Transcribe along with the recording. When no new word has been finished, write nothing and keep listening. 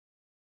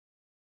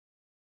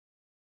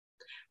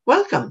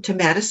Welcome to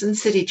Madison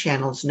City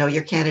Channel's Know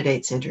Your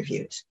Candidates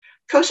interviews,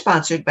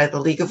 co-sponsored by the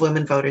League of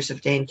Women Voters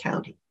of Dane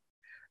County.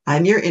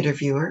 I'm your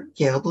interviewer,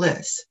 Gail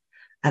Bliss,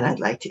 and I'd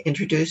like to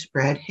introduce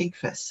Brad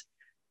Hinkfuss,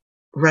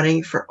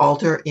 running for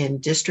alder in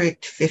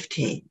District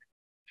 15.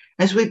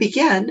 As we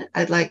begin,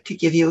 I'd like to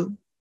give you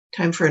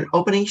time for an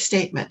opening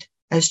statement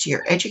as to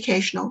your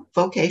educational,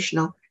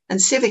 vocational,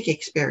 and civic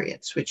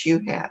experience, which you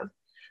have,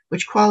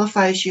 which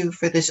qualifies you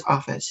for this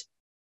office,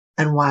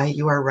 and why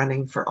you are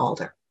running for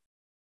alder.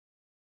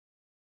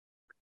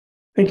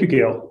 Thank you,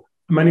 Gail.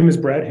 My name is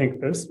Brad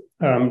Hinkfuss,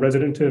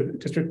 resident of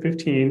District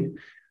 15.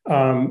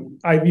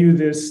 I view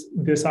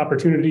this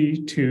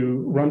opportunity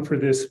to run for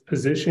this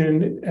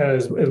position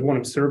as one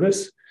of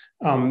service.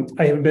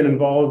 I have been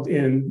involved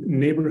in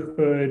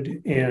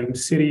neighborhood and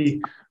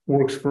city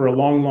works for a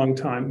long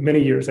time,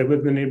 many years. I've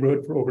lived in the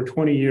neighborhood for over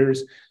 20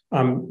 years.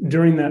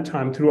 During that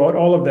time, throughout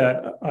all of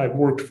that, I've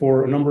worked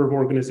for a number of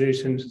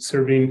organizations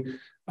serving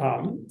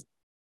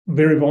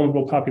very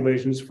vulnerable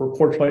populations, for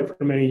Porchlight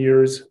for many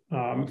years,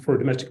 for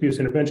domestic abuse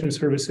intervention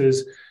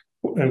services.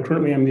 And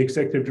currently I'm the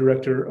executive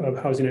director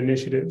of Housing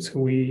Initiatives.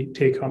 We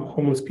take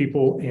homeless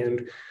people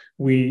and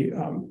we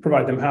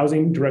provide them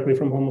housing directly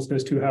from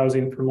homelessness to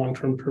housing for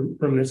long-term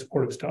permanent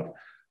supportive stuff.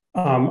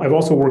 I've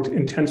also worked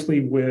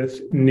intensely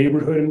with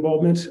neighborhood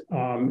involvement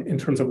in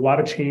terms of a lot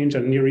of change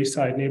on Near East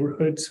Side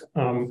neighborhoods,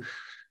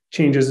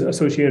 changes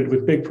associated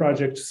with big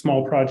projects,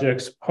 small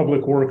projects,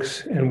 public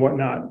works, and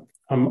whatnot.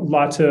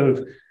 Lots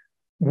of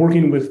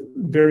working with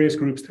various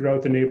groups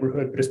throughout the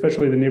neighborhood, but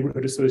especially the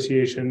neighborhood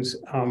associations,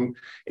 and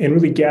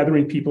really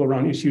gathering people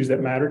around issues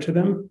that matter to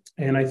them.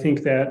 And I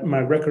think that my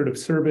record of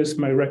service,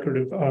 my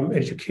record of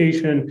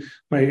education,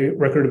 my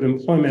record of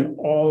employment,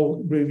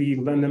 all really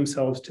lend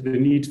themselves to the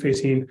needs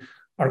facing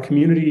our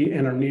community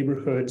and our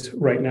neighborhoods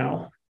right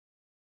now.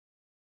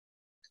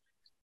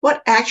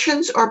 What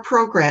actions or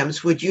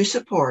programs would you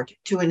support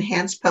to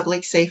enhance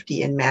public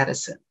safety in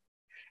Madison?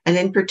 And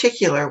in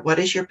particular, what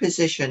is your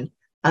position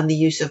on the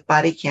use of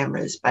body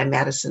cameras by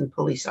Madison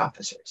police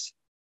officers?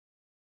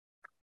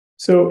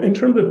 So in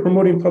terms of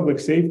promoting public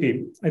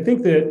safety, I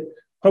think that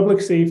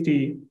public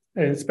safety,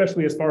 and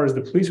especially as far as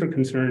the police are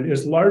concerned,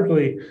 is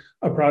largely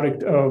a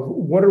product of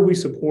what are we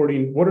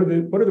supporting? What are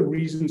the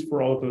reasons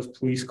for all of those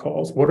police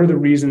calls? What are the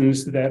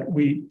reasons that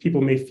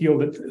people may feel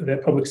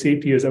that public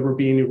safety is ever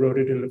being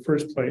eroded in the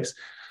first place?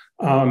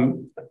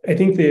 I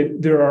think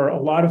that there are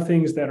a lot of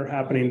things that are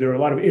happening. There are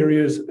a lot of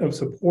areas of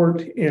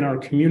support in our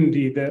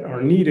community that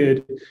are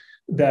needed,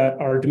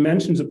 that are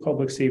dimensions of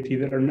public safety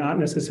that are not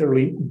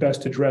necessarily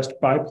best addressed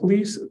by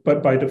police,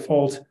 but by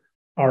default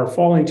are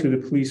falling to the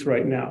police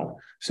right now.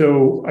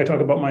 So I talk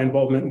about my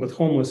involvement with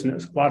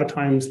homelessness. A lot of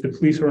times the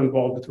police are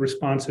involved with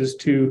responses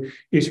to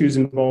issues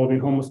involving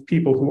homeless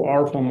people who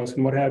are homeless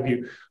and what have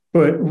you.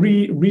 But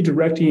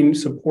redirecting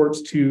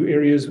supports to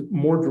areas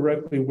more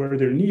directly where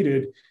they're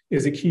needed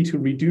is a key to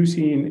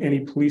reducing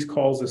any police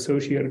calls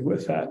associated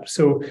with that.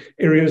 So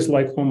areas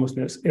like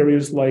homelessness,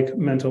 areas like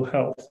mental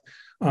health,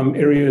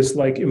 areas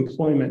like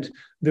employment,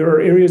 there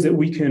are areas that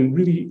we can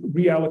really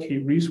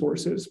reallocate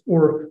resources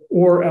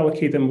or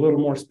allocate them a little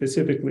more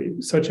specifically,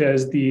 such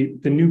as the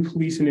new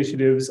police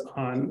initiatives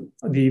on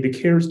the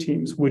CARES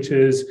teams, which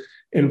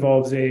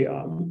involves a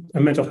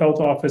mental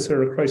health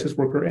officer, a crisis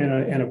worker,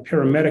 and a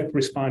paramedic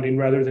responding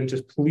rather than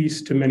just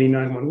police to many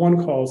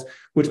 911 calls,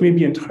 which may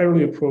be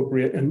entirely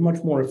appropriate and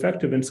much more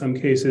effective in some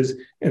cases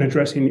in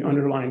addressing the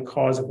underlying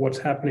cause of what's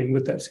happening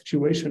with that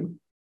situation.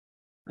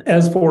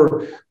 As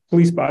for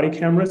police body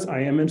cameras,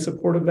 I am in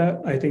support of that.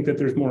 I think that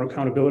there's more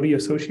accountability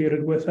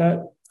associated with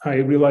that. I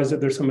realize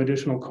that there's some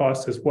additional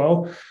costs as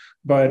well,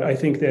 but I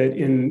think that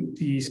in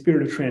the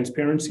spirit of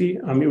transparency,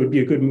 it would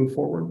be a good move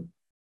forward.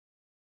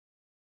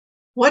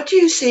 What do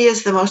you see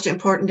as the most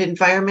important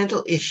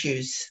environmental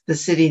issues the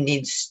city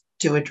needs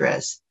to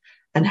address,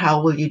 and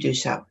how will you do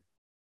so?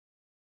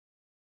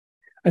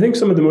 I think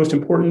some of the most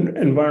important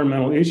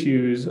environmental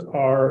issues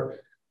are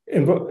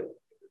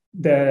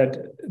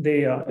that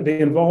they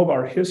involve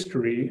our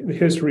history. The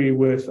history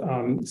with,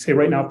 say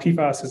right now,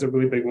 PFAS is a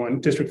really big one.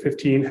 District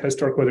 15 has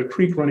Starkweather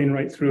Creek running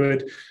right through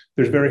it.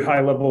 There's very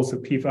high levels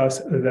of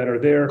PFAS that are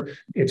there.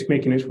 It's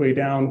making its way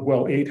down.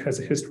 Well 8 has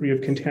a history of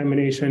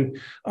contamination.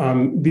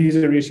 These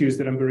are issues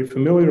that I'm very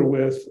familiar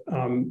with.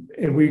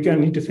 And we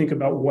again need to think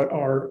about what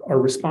our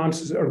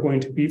responses are going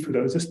to be for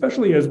those,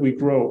 especially as we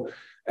grow.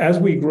 As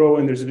we grow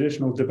and there's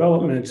additional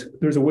development,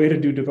 there's a way to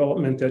do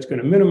development that's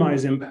going to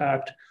minimize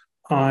impact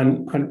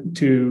on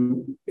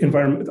the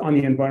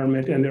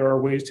environment, and there are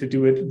ways to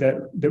do it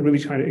that really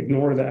try to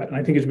ignore that. And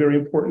I think it's very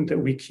important that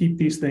we keep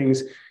these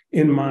things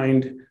in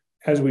mind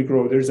as we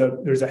grow. There's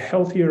a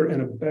healthier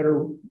and a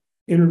better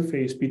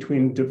interface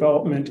between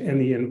development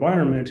and the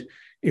environment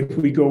if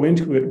we go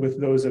into it with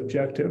those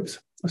objectives.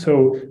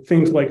 So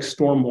things like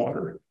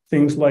stormwater,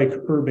 things like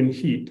urban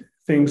heat,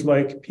 things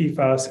like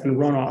PFAS and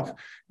runoff.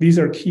 These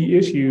are key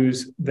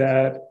issues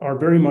that are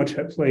very much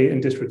at play in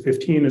District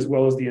 15 as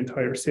well as the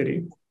entire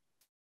city.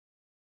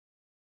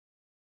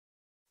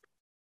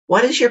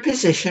 What is your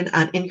position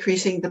on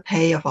increasing the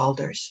pay of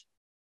alders?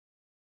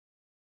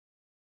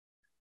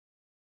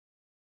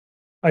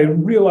 I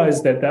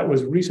realized that it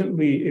was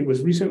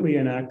recently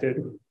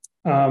enacted.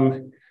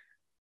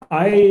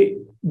 I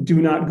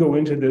do not go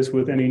into this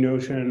with any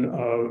notion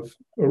of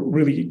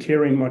really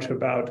caring much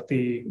about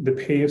the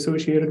pay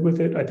associated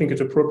with it. I think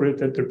it's appropriate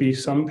that there be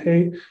some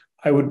pay.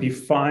 I would be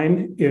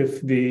fine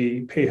if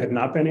the pay had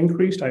not been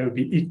increased. I would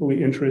be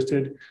equally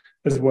interested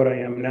as what I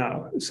am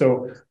now.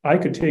 So I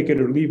could take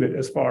it or leave it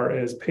as far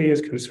as pay is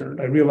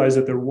concerned. I realized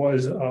that there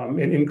was an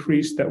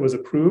increase that was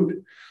approved.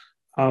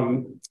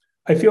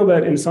 I feel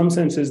that in some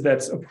senses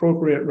that's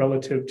appropriate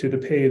relative to the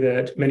pay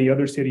that many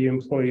other city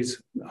employees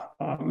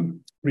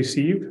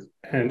receive.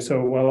 And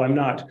so while I'm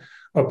not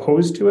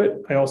opposed to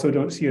it, I also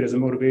don't see it as a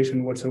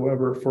motivation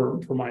whatsoever for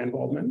my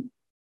involvement.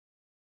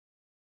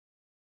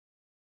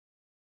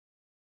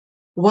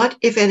 What,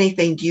 if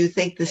anything, do you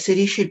think the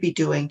city should be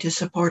doing to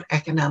support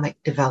economic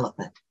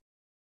development?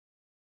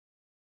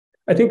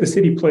 I think the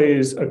city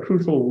plays a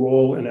crucial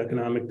role in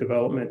economic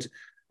development.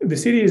 The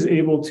city is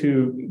able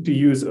to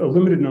use a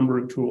limited number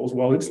of tools.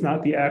 While it's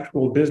not the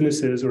actual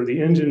businesses or the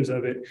engines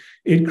of it,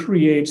 it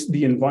creates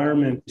the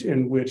environment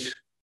in which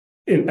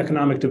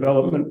economic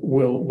development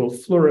will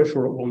flourish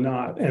or it will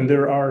not. And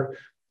there are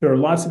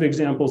lots of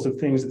examples of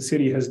things the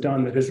city has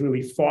done that has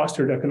really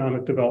fostered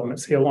economic development,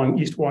 say along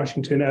East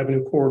Washington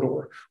Avenue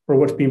corridor, or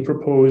what's being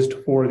proposed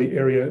for the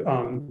area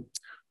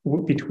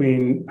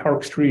between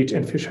Park Street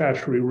and Fish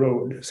Hatchery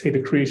Road, say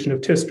the creation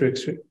of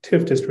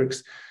TIF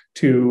districts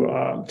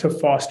to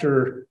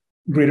foster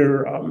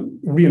greater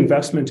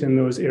reinvestment in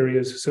those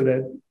areas so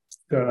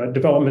that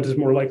development is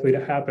more likely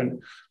to happen,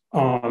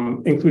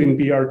 including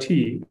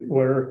BRT,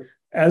 where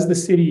as the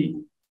city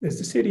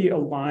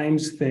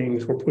aligns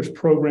things or puts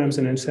programs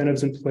and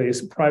incentives in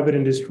place, private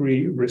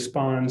industry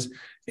responds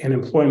and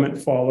employment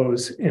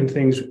follows and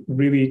things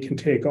really can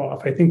take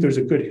off. I think there's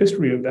a good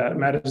history of that.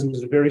 Madison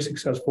is very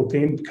successful.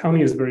 Dane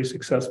County is very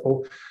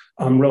successful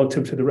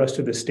relative to the rest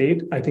of the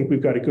state. I think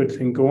we've got a good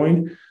thing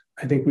going.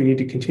 I think we need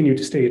to continue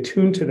to stay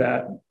attuned to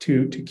that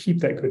to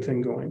keep that good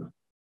thing going.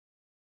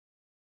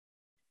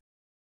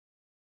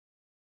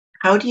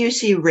 How do you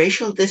see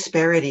racial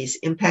disparities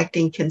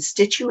impacting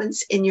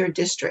constituents in your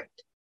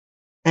district?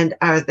 And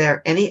are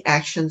there any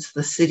actions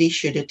the city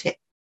should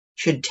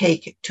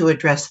take to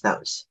address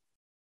those?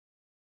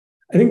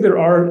 I think there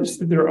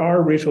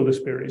are racial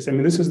disparities. I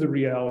mean, this is the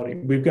reality.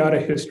 We've got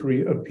a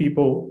history of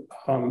people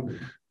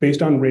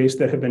based on race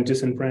that have been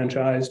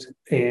disenfranchised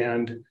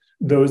and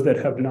those that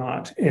have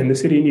not. And the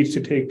city needs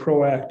to take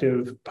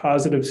proactive,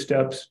 positive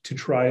steps to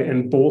try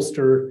and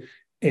bolster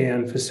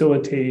and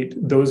facilitate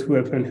those who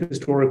have been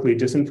historically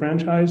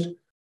disenfranchised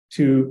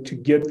to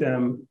get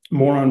them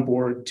more on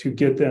board, to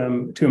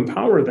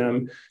empower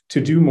them to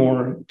do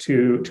more,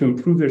 to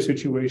improve their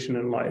situation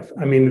in life.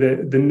 I mean,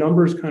 the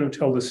numbers kind of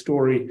tell the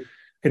story.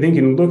 I think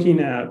in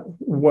looking at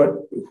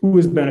who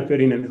is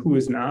benefiting and who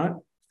is not,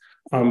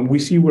 we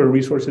see where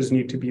resources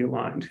need to be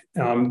aligned.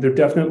 There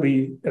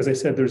definitely, as I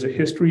said, there's a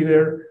history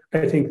there.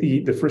 I think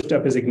the first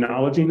step is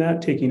acknowledging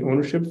that, taking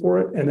ownership for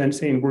it, and then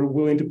saying we're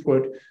willing to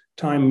put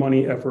time,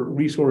 money, effort,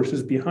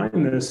 resources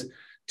behind this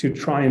to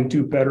try and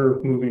do better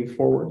moving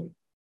forward.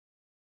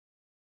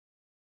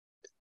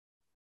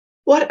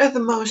 What are the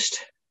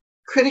most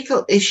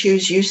critical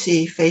issues you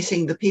see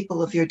facing the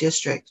people of your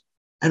district,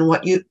 and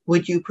what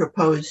would you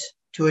propose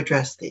to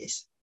address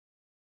these?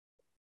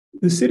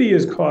 The city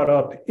is caught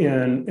up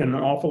in an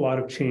awful lot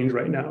of change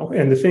right now.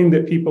 And the thing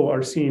that people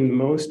are seeing the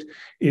most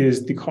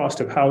is the cost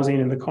of housing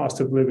and the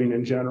cost of living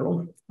in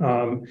general.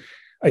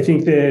 I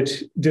think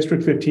that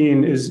District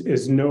 15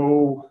 is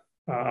no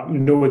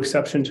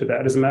exception to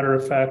that. As a matter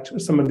of fact,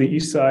 some of the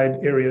east side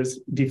areas,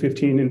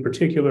 D15 in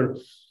particular,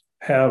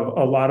 have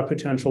a lot of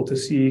potential to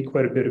see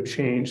quite a bit of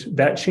change.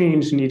 That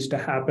change needs to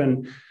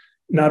happen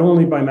not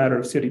only by matter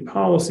of city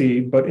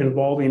policy, but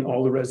involving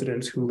all the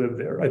residents who live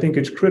there. I think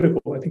it's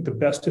critical. I think the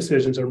best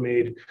decisions are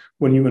made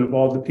when you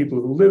involve the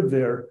people who live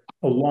there,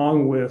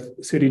 along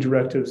with city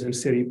directives and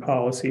city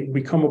policy.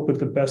 We come up with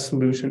the best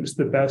solutions,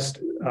 the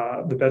best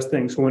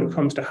things. So when it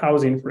comes to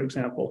housing, for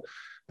example,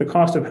 the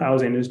cost of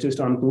housing is just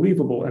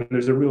unbelievable, and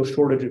there's a real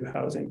shortage of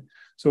housing.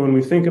 So when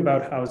we think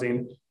about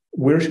housing,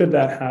 where should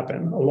that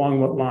happen?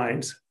 Along what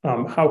lines?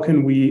 How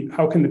can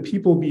the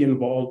people be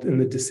involved in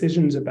the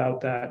decisions about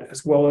that,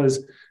 as well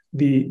as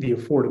the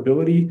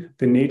affordability,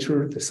 the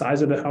nature, the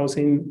size of the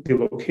housing, the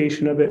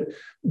location of it?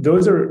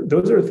 Those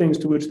are things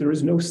to which there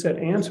is no set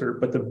answer,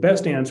 but the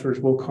best answers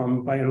will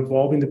come by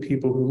involving the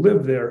people who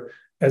live there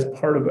as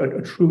part of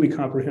a truly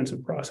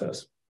comprehensive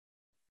process.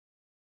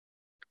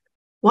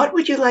 What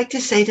would you like to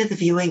say to the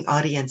viewing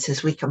audience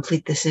as we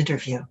complete this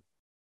interview?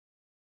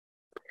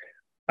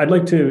 I'd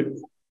like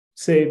to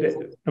say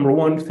that, number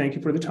one, thank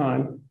you for the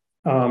time.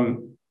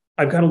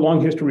 I've got a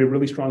long history of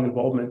really strong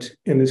involvement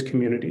in this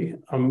community.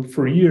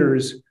 For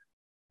years,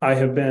 I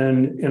have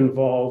been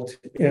involved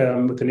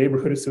with the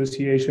neighborhood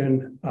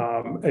association.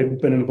 I've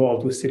been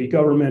involved with city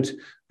government,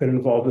 been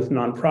involved with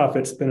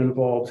nonprofits, been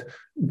involved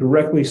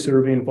directly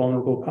serving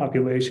vulnerable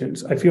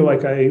populations. I feel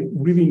like I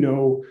really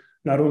know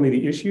not only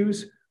the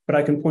issues, but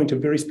I can point to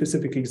very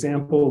specific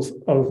examples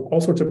of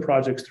all sorts of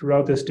projects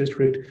throughout this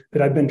district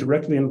that I've been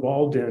directly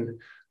involved in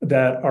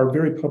that are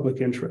very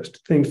public interest.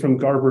 Things from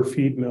Garber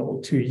Feed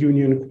Mill to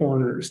Union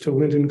Corners to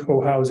Linden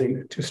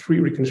Co-housing to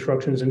street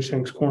reconstructions in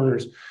Shanks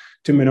Corners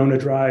to Monona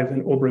Drive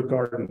and Olbrich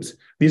Gardens.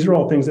 These are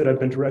all things that I've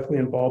been directly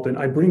involved in.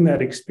 I bring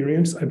that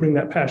experience, I bring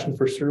that passion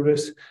for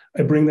service,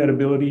 I bring that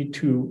ability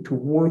to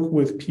work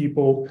with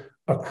people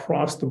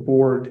across the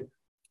board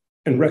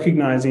and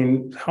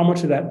recognizing how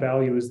much of that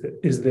value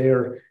is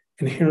there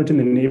inherent in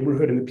the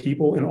neighborhood and the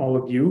people and all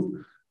of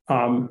you.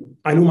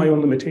 I know my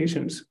own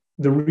limitations.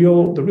 The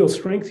real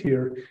strength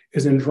here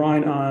is in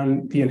drawing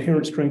on the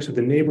inherent strengths of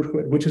the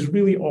neighborhood, which is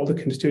really all the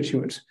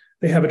constituents.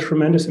 They have a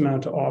tremendous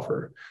amount to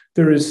offer.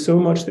 There is so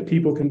much that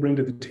people can bring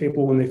to the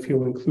table when they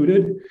feel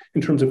included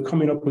in terms of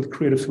coming up with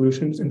creative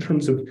solutions, in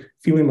terms of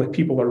feeling like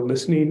people are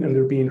listening and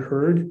they're being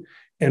heard,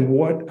 and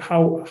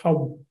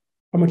how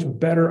much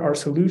better our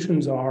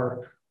solutions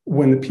are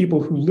when the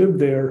people who live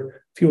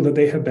there feel that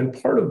they have been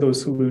part of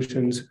those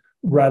solutions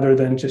rather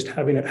than just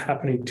having it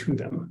happening to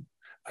them.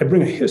 I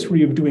bring a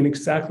history of doing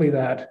exactly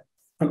that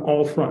on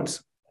all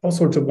fronts, all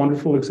sorts of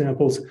wonderful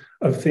examples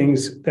of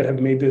things that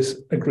have made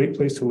this a great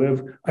place to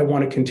live. I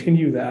want to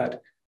continue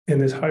that in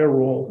this higher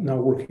role, now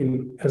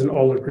working as an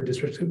alder for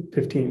District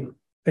 15.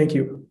 Thank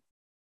you.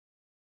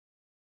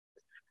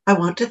 I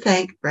want to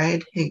thank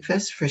Brad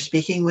Hinkfuss for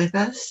speaking with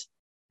us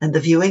and the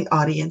viewing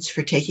audience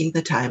for taking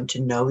the time to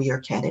know your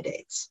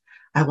candidates.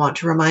 I want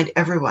to remind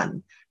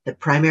everyone that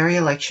primary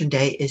election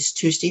day is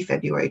Tuesday,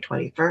 February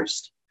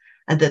 21st,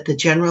 and that the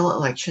general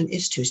election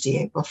is Tuesday,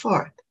 April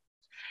 4th.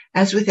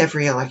 As with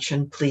every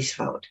election, please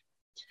vote.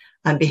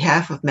 On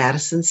behalf of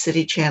Madison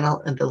City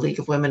Channel and the League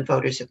of Women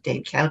Voters of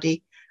Dane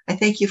County, I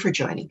thank you for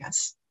joining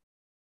us.